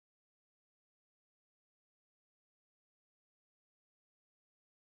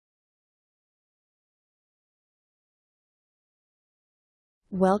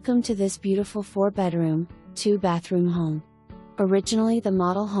Welcome to this beautiful 4-bedroom, 2-bathroom home. Originally the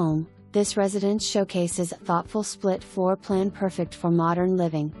model home, this residence showcases a thoughtful split floor plan perfect for modern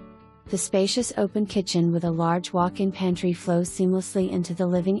living. The spacious open kitchen with a large walk-in pantry flows seamlessly into the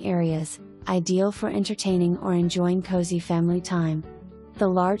living areas, ideal for entertaining or enjoying cozy family time. The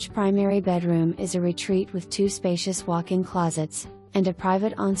large primary bedroom is a retreat with 2 spacious walk-in closets, and a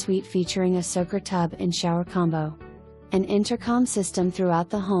private ensuite featuring a soaker tub and shower combo. An intercom system throughout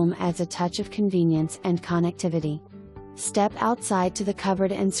the home adds a touch of convenience and connectivity. Step outside to the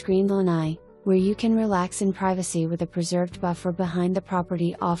covered and screened lanai, where you can relax in privacy with a preserved buffer behind the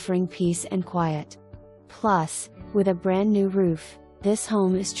property offering peace and quiet. Plus, with a brand new roof, this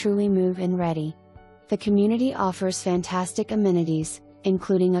home is truly move-in ready. The community offers fantastic amenities,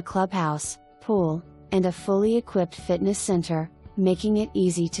 including a clubhouse, pool, and a fully equipped fitness center, making it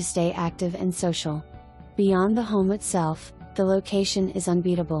easy to stay active and social. Beyond the home itself, the location is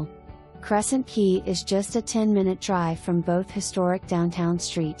unbeatable. Crescent Key is just a 10-minute drive from both historic downtown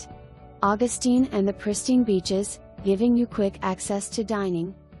Saint Augustine and the pristine beaches, giving you quick access to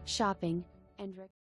dining, shopping, and